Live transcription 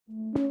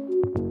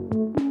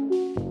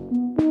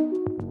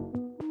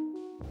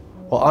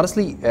Well,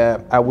 honestly,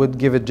 I would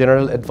give a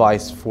general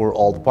advice for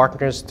all the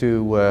partners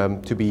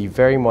to be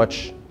very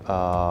much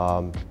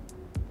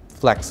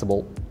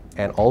flexible,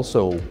 and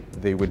also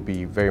they would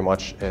be very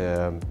much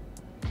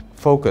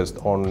focused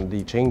on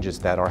the changes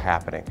that are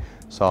happening.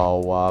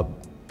 So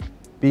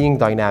being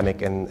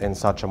dynamic in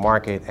such a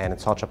market and in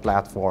such a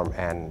platform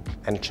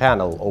and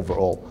channel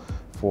overall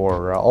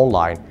for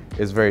online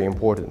is very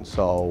important.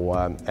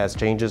 So as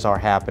changes are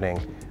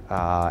happening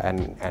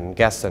and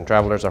guests and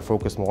travelers are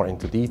focused more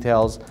into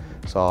details,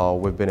 so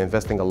we've been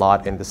investing a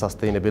lot in the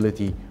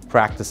sustainability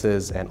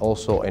practices and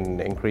also in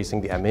increasing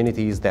the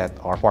amenities that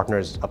our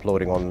partners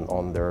uploading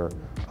on their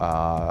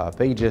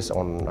pages,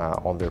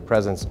 on their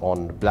presence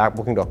on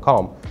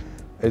blackbooking.com.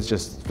 It's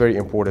just very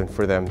important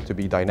for them to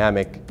be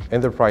dynamic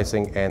in their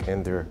pricing and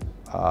in their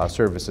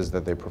services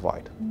that they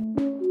provide.